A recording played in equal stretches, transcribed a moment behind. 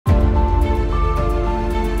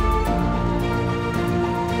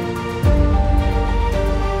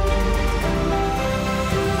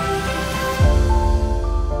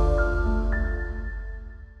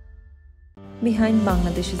behind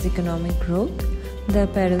Bangladesh's economic growth, the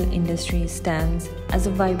apparel industry stands as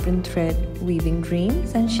a vibrant thread weaving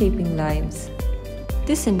dreams and shaping lives.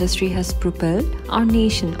 This industry has propelled our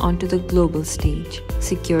nation onto the global stage,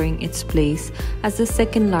 securing its place as the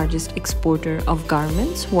second largest exporter of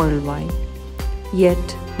garments worldwide.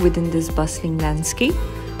 Yet, within this bustling landscape,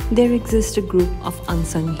 there exists a group of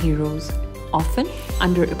unsung heroes, often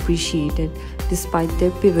underappreciated despite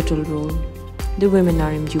their pivotal role: the women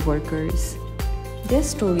RMG workers. Their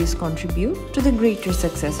stories contribute to the greater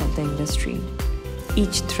success of the industry.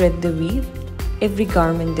 Each thread they weave, every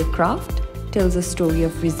garment they craft, tells a story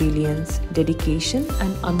of resilience, dedication,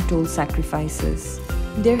 and untold sacrifices.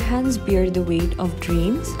 Their hands bear the weight of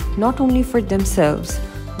dreams not only for themselves,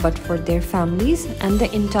 but for their families and the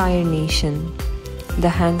entire nation.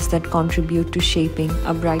 The hands that contribute to shaping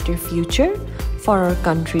a brighter future for our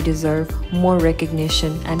country deserve more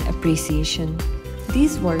recognition and appreciation.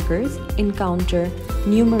 These workers encounter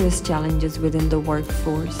numerous challenges within the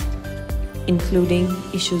workforce, including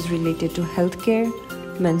issues related to healthcare,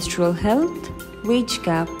 menstrual health, wage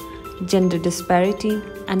gap, gender disparity,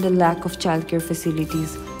 and a lack of childcare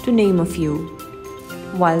facilities, to name a few.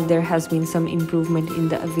 While there has been some improvement in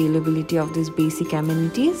the availability of these basic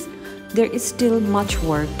amenities, there is still much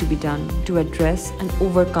work to be done to address and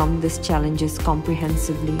overcome these challenges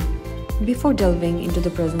comprehensively. Before delving into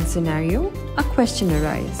the present scenario, a question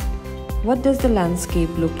arises. What does the landscape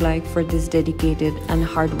look like for these dedicated and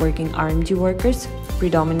hardworking RMG workers,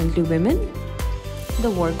 predominantly women?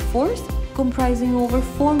 The workforce, comprising over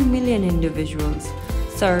 4 million individuals,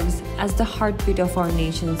 serves as the heartbeat of our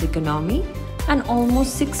nation's economy, and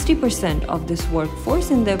almost 60% of this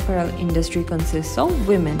workforce in the apparel industry consists of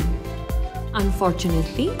women.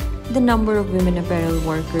 Unfortunately, the number of women apparel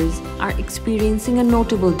workers are experiencing a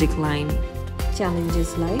notable decline.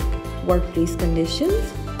 Challenges like workplace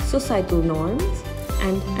conditions, societal norms,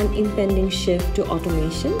 and an impending shift to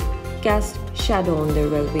automation cast shadow on their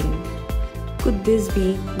well-being. Could this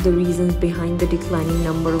be the reasons behind the declining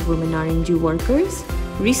number of women RMG workers?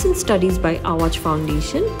 Recent studies by Awaj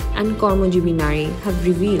Foundation and Kormojibi Nari have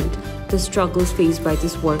revealed the struggles faced by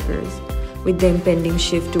these workers. With the impending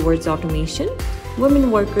shift towards automation,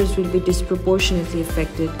 women workers will be disproportionately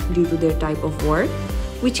affected due to their type of work,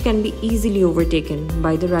 which can be easily overtaken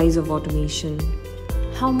by the rise of automation.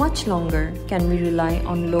 How much longer can we rely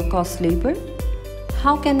on low-cost labor?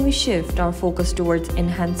 How can we shift our focus towards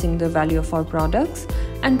enhancing the value of our products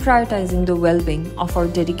and prioritizing the well-being of our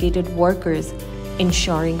dedicated workers,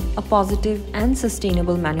 ensuring a positive and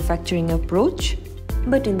sustainable manufacturing approach?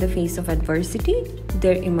 But in the face of adversity,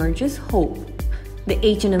 there emerges hope. The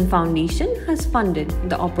H&M Foundation has funded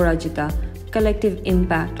the Aparajita Collective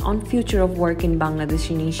Impact on Future of Work in Bangladesh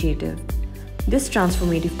initiative. This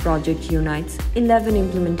transformative project unites 11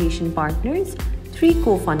 implementation partners, 3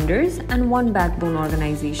 co-funders, and 1 backbone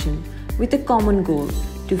organization with a common goal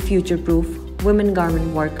to future-proof women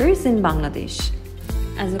garment workers in Bangladesh.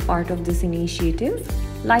 As a part of this initiative,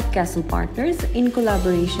 LightCastle Partners, in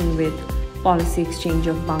collaboration with Policy Exchange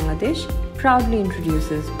of Bangladesh, proudly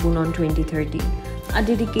introduces Bunon 2030, a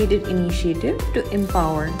dedicated initiative to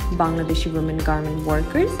empower Bangladeshi women garment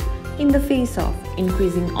workers in the face of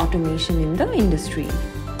increasing automation in the industry.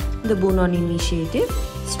 The Bunon initiative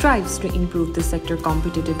strives to improve the sector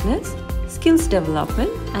competitiveness, skills development,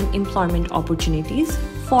 and employment opportunities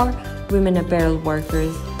for women apparel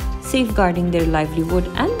workers, safeguarding their livelihood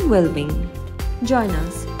and well-being. Join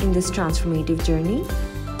us in this transformative journey.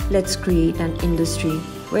 Let's create an industry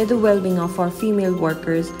where the well-being of our female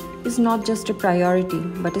workers is not just a priority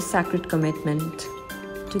but a sacred commitment.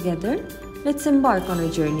 Together, let's embark on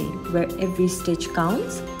a journey where every stitch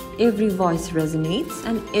counts, every voice resonates,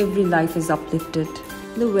 and every life is uplifted.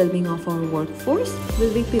 The well-being of our workforce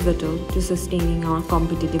will be pivotal to sustaining our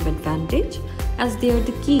competitive advantage, as they are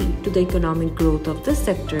the key to the economic growth of the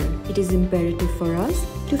sector. It is imperative for us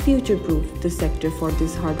to future-proof the sector for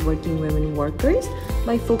these hardworking women workers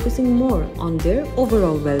by focusing more on their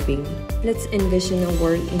overall well-being. Let's envision a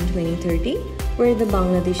world in 2030 where the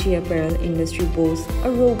Bangladeshi apparel industry boasts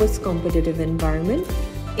a robust competitive environment,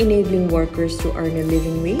 enabling workers to earn a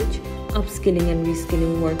living wage, upskilling and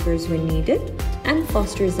reskilling workers when needed, and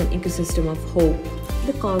fosters an ecosystem of hope.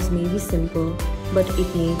 The cause may be simple, but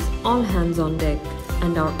it needs all hands on deck,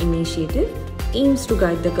 and our initiative aims to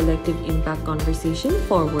guide the collective impact conversation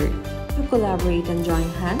forward. To collaborate and join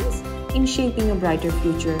hands in shaping a brighter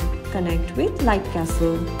future, connect with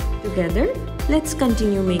LightCastle. Together, let's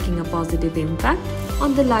continue making a positive impact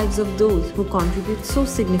on the lives of those who contribute so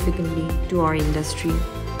significantly to our industry.